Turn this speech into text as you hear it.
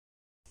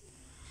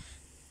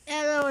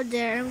go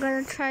there. I'm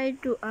gonna try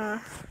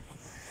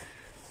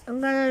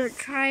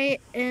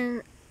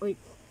and wait.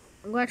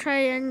 I'm gonna try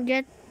and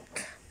get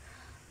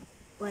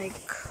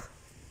like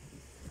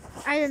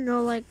I don't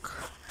know like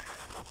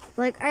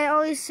I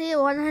always say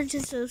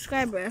 100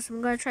 subscribers.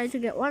 I'm gonna try to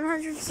get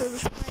 100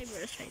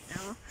 subscribers right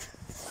now.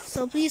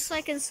 So please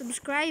like and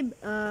subscribe.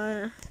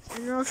 And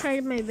I'll try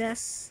my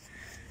best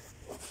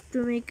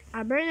to make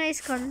a very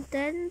nice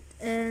content.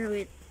 And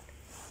wait,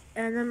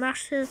 and I'm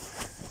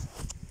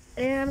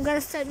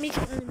gonna start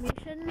making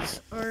animations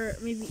or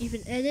maybe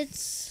even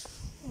edits.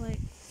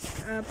 Like,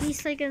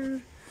 please like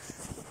and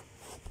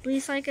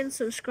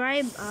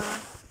subscribe.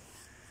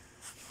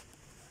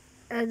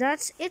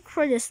 That's it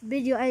for this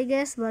video, I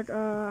guess. But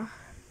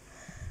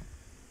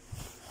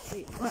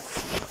wait, what?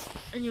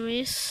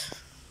 Anyways,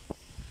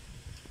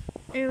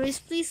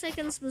 please like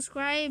and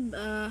subscribe.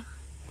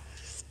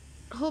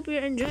 Hope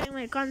you're enjoying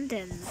my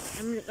content.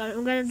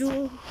 I'm gonna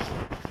do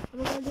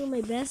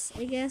my best,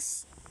 I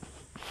guess.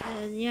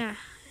 And yeah,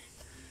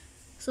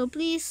 so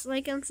please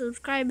like and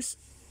subscribe.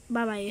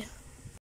 Bye bye.